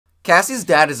Cassie's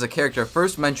dad is a character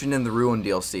first mentioned in the Ruin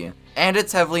DLC, and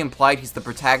it's heavily implied he's the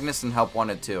protagonist in Help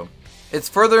Wanted 2. It's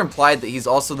further implied that he's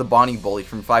also the Bonnie bully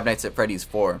from Five Nights at Freddy's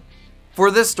 4. For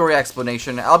this story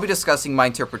explanation, I'll be discussing my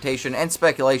interpretation and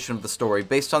speculation of the story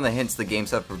based on the hints the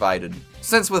games have provided.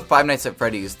 Since with Five Nights at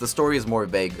Freddy's, the story is more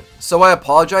vague, so I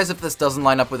apologize if this doesn't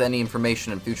line up with any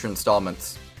information in future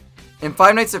installments. In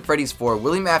Five Nights at Freddy's 4,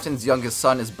 William Afton's youngest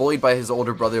son is bullied by his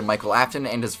older brother Michael Afton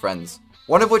and his friends,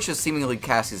 one of which is seemingly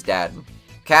Cassie's dad.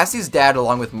 Cassie's dad,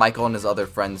 along with Michael and his other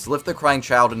friends, lift the crying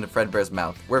child into Fredbear's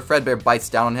mouth, where Fredbear bites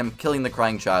down on him, killing the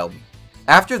crying child.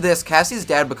 After this, Cassie's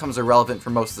dad becomes irrelevant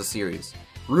for most of the series.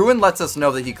 Ruin lets us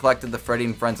know that he collected the Freddy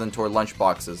and friends into our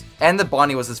lunchboxes, and that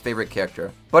Bonnie was his favorite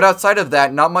character. But outside of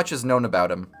that, not much is known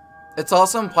about him. It's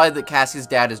also implied that Cassie's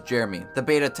dad is Jeremy, the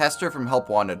beta tester from Help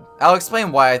Wanted. I'll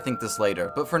explain why I think this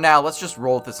later, but for now, let's just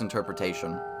roll with this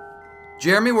interpretation.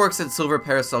 Jeremy works at Silver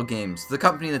Parasol Games, the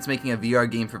company that's making a VR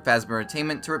game for Phasma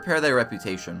Entertainment to repair their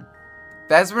reputation.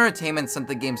 Phasma Entertainment sent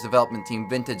the game's development team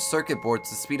vintage circuit boards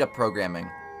to speed up programming.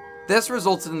 This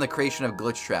resulted in the creation of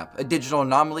Glitch Trap, a digital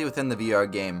anomaly within the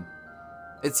VR game.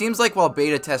 It seems like while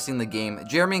beta testing the game,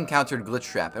 Jeremy encountered Glitch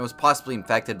Trap and was possibly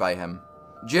infected by him.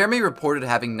 Jeremy reported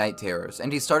having night terrors,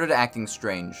 and he started acting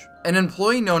strange. An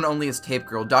employee known only as Tape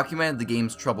Girl documented the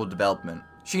game's troubled development.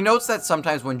 She notes that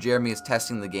sometimes when Jeremy is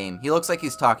testing the game, he looks like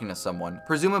he's talking to someone,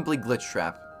 presumably Glitch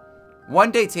Trap.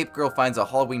 One day, Tape Girl finds a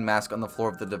Halloween mask on the floor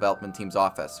of the development team's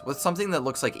office, with something that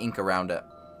looks like ink around it.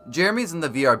 Jeremy's in the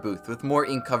VR booth, with more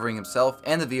ink covering himself,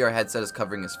 and the VR headset is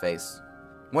covering his face.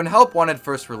 When Help Wanted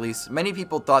first released, many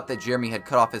people thought that Jeremy had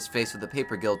cut off his face with the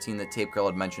paper guillotine that Tape Girl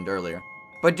had mentioned earlier.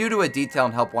 But due to a detail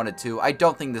in Help Wanted 2, I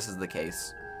don't think this is the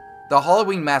case. The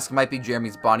Halloween mask might be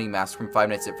Jeremy's Bonnie mask from Five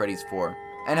Nights at Freddy's 4.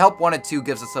 And Help Wanted 2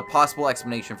 gives us a possible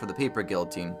explanation for the paper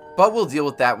guillotine, but we'll deal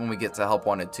with that when we get to Help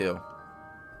Wanted 2.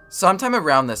 Sometime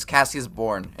around this, Cassie is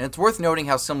born, and it's worth noting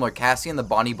how similar Cassie and the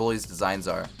Bonnie Bullies' designs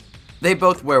are. They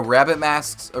both wear rabbit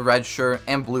masks, a red shirt,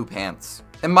 and blue pants.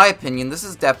 In my opinion, this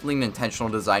is definitely an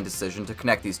intentional design decision to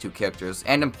connect these two characters,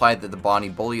 and imply that the Bonnie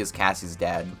Bully is Cassie's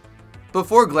dad.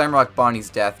 Before Glamrock Bonnie's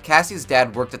death, Cassie's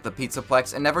dad worked at the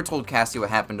Pizzaplex and never told Cassie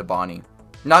what happened to Bonnie.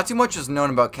 Not too much is known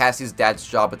about Cassie's dad's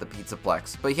job at the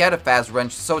Pizzaplex, but he had a Faz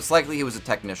wrench, so it's likely he was a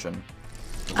technician.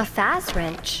 A Faz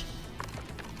wrench?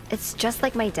 It's just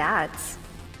like my dad's.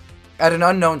 At an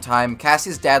unknown time,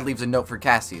 Cassie's dad leaves a note for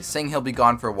Cassie, saying he'll be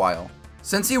gone for a while.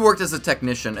 Since he worked as a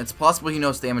technician, it's possible he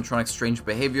knows the animatronic's strange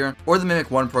behavior, or the Mimic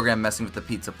 1 program messing with the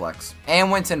Pizzaplex, and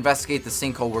went to investigate the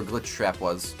sinkhole where Glitch Trap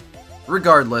was.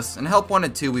 Regardless, in Help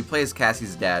Wanted 2, we play as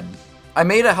Cassie's dad. I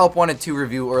made a Help Wanted 2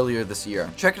 review earlier this year.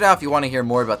 Check it out if you want to hear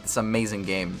more about this amazing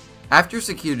game. After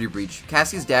security breach,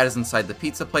 Cassie's dad is inside the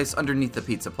pizza place underneath the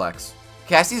Pizzaplex.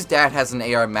 Cassie's dad has an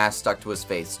AR mask stuck to his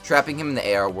face, trapping him in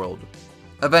the AR world.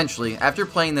 Eventually, after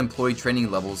playing the employee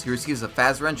training levels, he receives a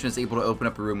Faz wrench and is able to open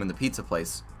up a room in the pizza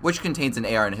place, which contains an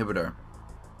AR inhibitor.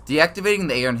 Deactivating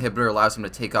the AR inhibitor allows him to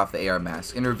take off the AR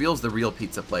mask and reveals the real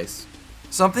pizza place.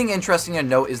 Something interesting to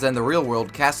note is that in the real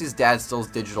world, Cassie's dad still has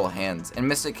digital hands, and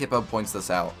Mystic Hippo points this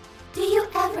out. Do you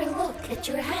ever look at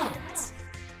your hands?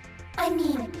 I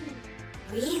mean,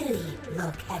 really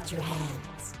look at your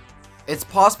hands. It's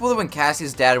possible that when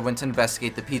Cassie's dad went to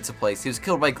investigate the pizza place, he was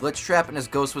killed by Glitch Trap and his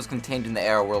ghost was contained in the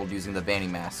AR world using the Vanny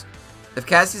mask. If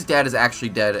Cassie's dad is actually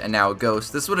dead and now a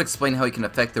ghost, this would explain how he can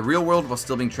affect the real world while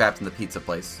still being trapped in the pizza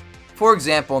place. For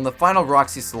example, in the final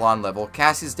Roxy Salon level,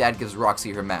 Cassie's dad gives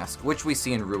Roxy her mask, which we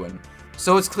see in Ruin.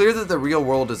 So it's clear that the real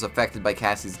world is affected by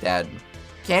Cassie's dad.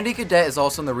 Candy Cadet is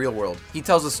also in the real world. He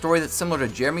tells a story that's similar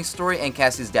to Jeremy's story and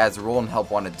Cassie's dad's role in Help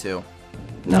Wanted 2.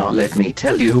 Now let me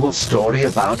tell you a story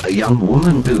about a young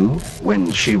woman who,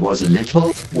 when she was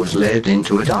little, was led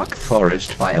into a dark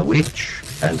forest by a witch,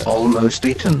 and almost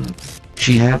eaten.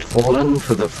 She had fallen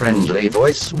for the friendly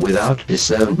voice without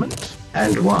discernment,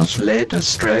 and was led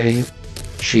astray.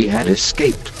 She had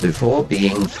escaped before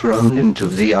being thrown into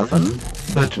the oven,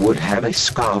 but would have a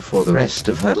scar for the rest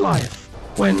of her life.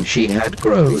 When she had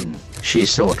grown, she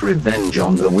sought revenge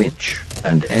on the witch,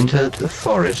 and entered the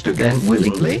forest again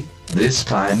willingly, this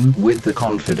time with the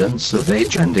confidence of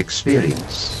age and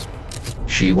experience.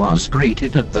 She was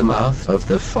greeted at the mouth of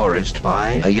the forest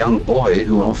by a young boy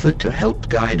who offered to help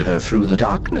guide her through the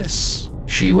darkness.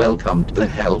 She welcomed the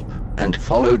help, and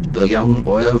followed the young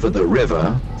boy over the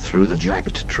river, through the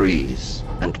jagged trees,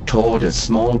 and toward a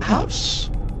small house.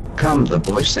 "Come," the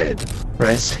boy said.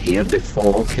 "Rest here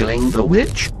before killing the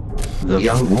witch." The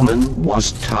young woman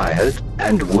was tired,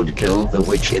 and would kill the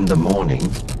witch in the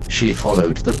morning. She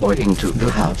followed the boy into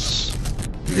the house.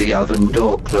 The oven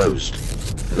door closed.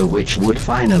 The witch would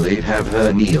finally have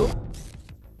her meal.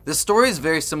 This story is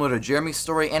very similar to Jeremy's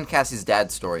story and Cassie's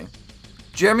dad's story.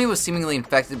 Jeremy was seemingly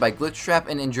infected by Glitchtrap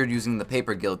and injured using the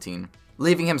paper guillotine,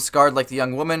 leaving him scarred like the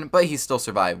young woman, but he still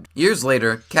survived. Years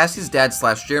later, Cassie's dad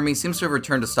 / Jeremy seems to have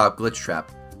returned to stop Glitchtrap,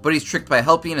 but he's tricked by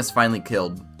Helpy and is finally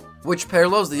killed, which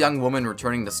parallels the young woman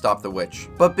returning to stop the witch,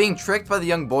 but being tricked by the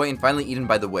young boy and finally eaten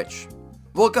by the witch.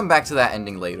 We'll come back to that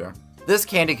ending later. This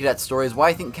Candy Cadet story is why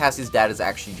I think Cassie's dad is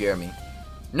actually Jeremy.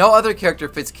 No other character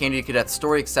fits Candy Cadet's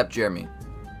story except Jeremy.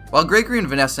 While Gregory and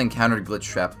Vanessa encountered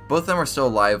Glitchtrap, both of them are still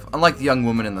alive, unlike the young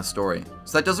woman in the story,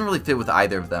 so that doesn't really fit with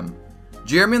either of them.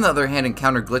 Jeremy on the other hand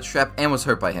encountered Glitchtrap and was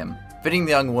hurt by him, fitting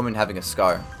the young woman having a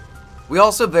scar. We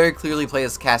also very clearly play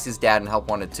as Cassie's dad in Help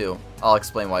Wanted 2, I'll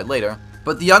explain why later,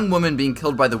 but the young woman being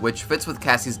killed by the witch fits with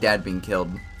Cassie's dad being killed.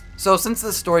 So since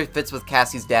this story fits with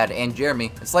Cassie's dad and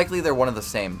Jeremy, it's likely they're one of the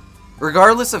same.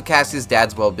 Regardless of Cassie's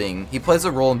dad's well-being, he plays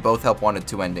a role in both Help Wanted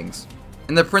 2 endings.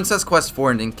 In the Princess Quest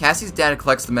 4 ending, Cassie's dad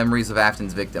collects the memories of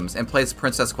Afton's victims and plays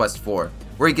Princess Quest 4,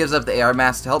 where he gives up the AR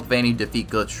mask to help Vanny defeat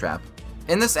Glitchtrap.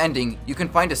 In this ending, you can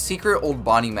find a secret old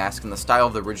Bonnie mask in the style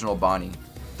of the original Bonnie.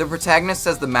 The protagonist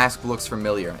says the mask looks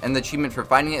familiar, and the achievement for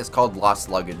finding it is called Lost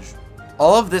Luggage.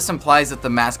 All of this implies that the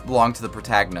mask belonged to the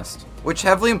protagonist, which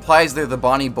heavily implies they're the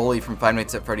Bonnie bully from Five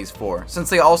Nights at Freddy's 4, since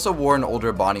they also wore an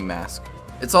older Bonnie mask.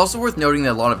 It's also worth noting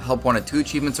that a lot of Help Wanted 2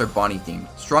 achievements are Bonnie themed,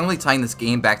 strongly tying this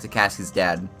game back to Cassie's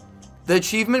dad. The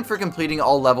achievement for completing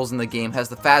all levels in the game has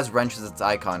the Faz wrench as its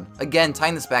icon, again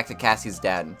tying this back to Cassie's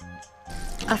dad.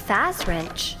 A Faz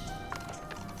wrench?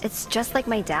 It's just like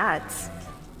my dad's.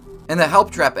 In the Help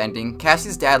Trap ending,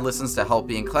 Cassie's dad listens to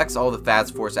Helpy and collects all the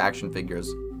Faz Force action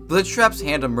figures. Glitchtrap's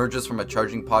hand emerges from a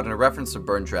charging pod in a reference to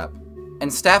Burn Trap, and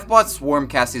Staffbots swarm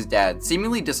Cassie's dad,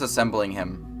 seemingly disassembling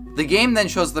him. The game then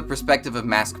shows the perspective of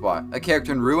Maskbot, a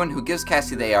character in Ruin who gives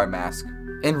Cassie the AR mask.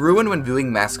 In Ruin, when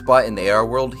viewing Maskbot in the AR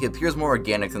world, he appears more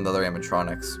organic than the other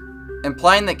animatronics,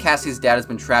 implying that Cassie's dad has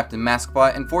been trapped in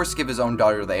Maskbot and forced to give his own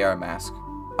daughter the AR mask.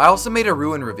 I also made a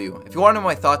Ruin review. If you want to know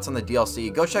my thoughts on the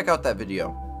DLC, go check out that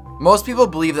video. Most people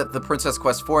believe that the Princess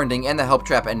Quest 4 ending and the Help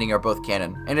Trap ending are both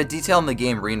canon, and a detail in the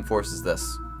game reinforces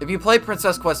this. If you play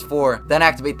Princess Quest 4, then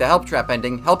activate the Help Trap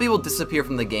ending, Helpy will disappear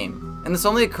from the game, and this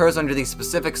only occurs under these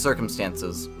specific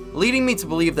circumstances, leading me to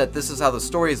believe that this is how the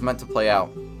story is meant to play out.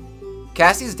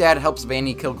 Cassie's dad helps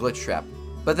Vanny kill Glitchtrap,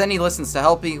 but then he listens to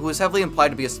Helpy, who is heavily implied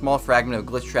to be a small fragment of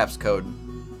Glitchtrap's code.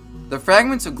 The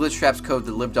fragments of Glitchtrap's code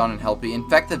that lived on in Helpy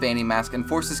infect the Vanny mask and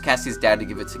forces Cassie's dad to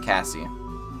give it to Cassie.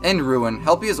 In Ruin,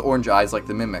 Helpy has orange eyes like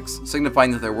the Mimics,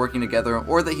 signifying that they're working together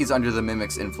or that he's under the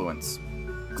Mimic's influence.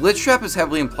 Glitchtrap is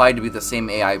heavily implied to be the same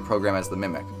AI program as the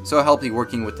Mimic, so Helpy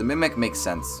working with the Mimic makes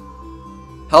sense.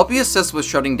 Helpy assists with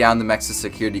shutting down the Mech's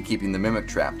security, keeping the Mimic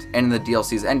trapped, and in the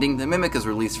DLC's ending, the Mimic is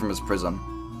released from his prison.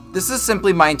 This is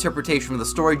simply my interpretation of the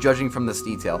story judging from this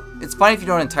detail. It's fine if you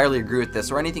don't entirely agree with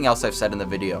this or anything else I've said in the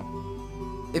video.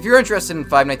 If you're interested in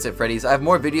Five Nights at Freddy's, I have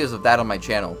more videos of that on my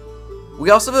channel. We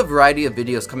also have a variety of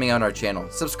videos coming out on our channel.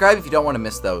 Subscribe if you don't want to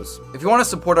miss those. If you want to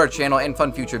support our channel and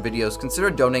fund future videos, consider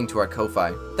donating to our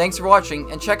Ko-Fi. Thanks for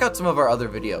watching, and check out some of our other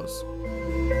videos.